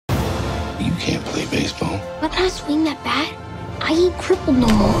You can't play baseball. When I swing that bat, I ain't crippled no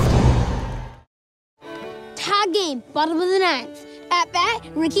more. Tie game, bottom of the ninth. At bat,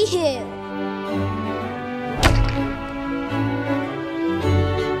 Rickey Hill.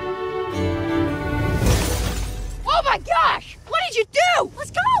 Oh my gosh! What did you do?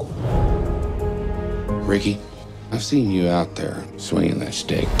 Let's go! Rickey, I've seen you out there swinging that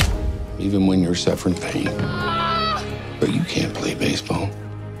stick, even when you're suffering pain. But you can't play baseball.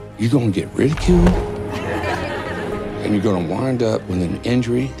 You're gonna get ridiculed, and you're gonna wind up with an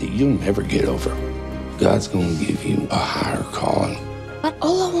injury that you'll never get over. God's gonna give you a higher calling. But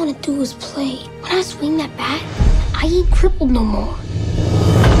all I want to do is play. When I swing that bat, I ain't crippled no more.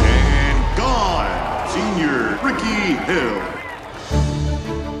 And gone, senior Rickey Hill.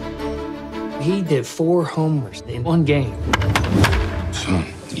 He did 4 homers in one game. Son,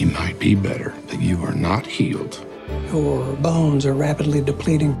 you might be better, but you are not healed. Your bones are rapidly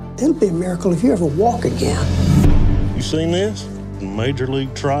depleting. It'll be a miracle if you ever walk again. You seen this? Major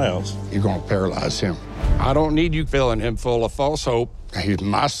league trials. You're gonna paralyze him. I don't need you filling him full of false hope. He's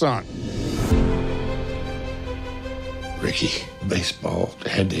my son. Rickey, baseball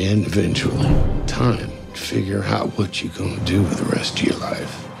had to end eventually. Time to figure out what you're gonna do with the rest of your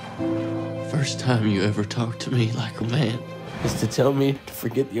life. First time you ever talked to me like a man is to tell me to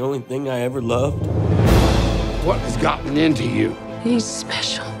forget the only thing I ever loved. What has gotten into you? He's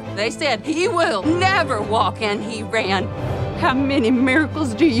special. They said he will never walk, and he ran. How many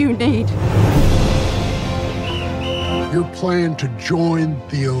miracles do you need? You're planning to join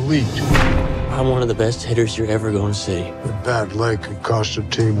the elite. I'm one of the best hitters you're ever going to see. A bad leg could cost a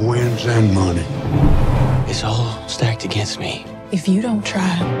team wins and money. It's all stacked against me. If you don't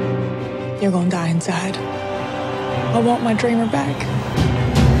try, you're gonna die inside. I want my dreamer back.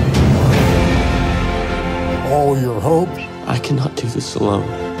 All your hopes, I cannot do this alone.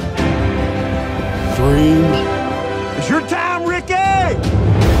 dreams, It's your time, Rickey!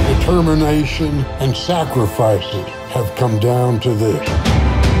 determination, and sacrifices have come down to this.